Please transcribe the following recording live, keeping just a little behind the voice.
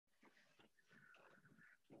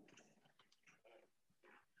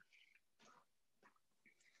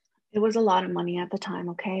It was a lot of money at the time,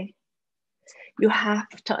 okay? You have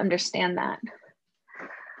to understand that.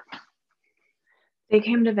 They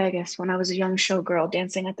came to Vegas when I was a young showgirl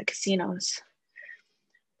dancing at the casinos,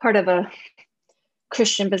 part of a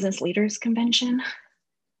Christian business leaders convention,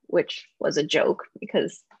 which was a joke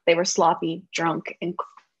because they were sloppy, drunk, and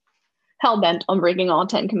hell bent on breaking all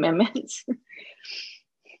 10 commandments.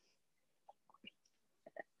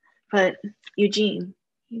 But Eugene,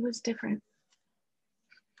 he was different.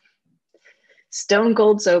 Stone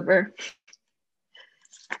cold sober.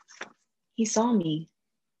 He saw me.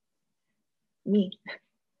 Me.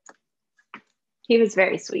 He was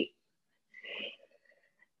very sweet.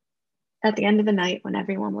 At the end of the night, when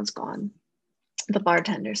everyone was gone, the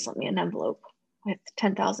bartender sent me an envelope with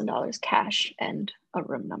 $10,000 cash and a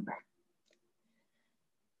room number.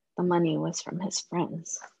 The money was from his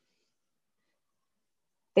friends.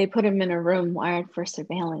 They put him in a room wired for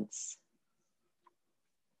surveillance.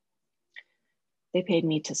 They paid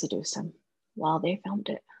me to seduce him while they filmed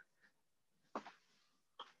it.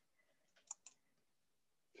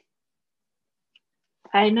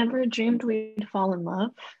 I never dreamed we'd fall in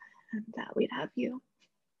love and that we'd have you.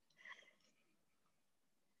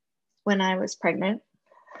 When I was pregnant,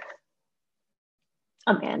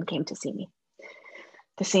 a man came to see me.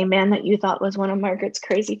 The same man that you thought was one of Margaret's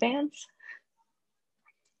crazy fans.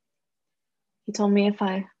 He told me if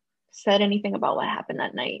I said anything about what happened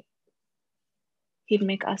that night, he'd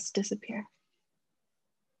make us disappear.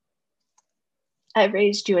 I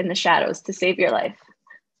raised you in the shadows to save your life.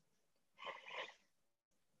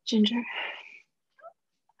 Ginger,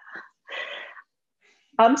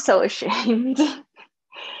 I'm so ashamed.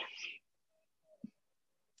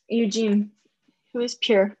 Eugene, who was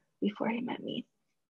pure before he met me.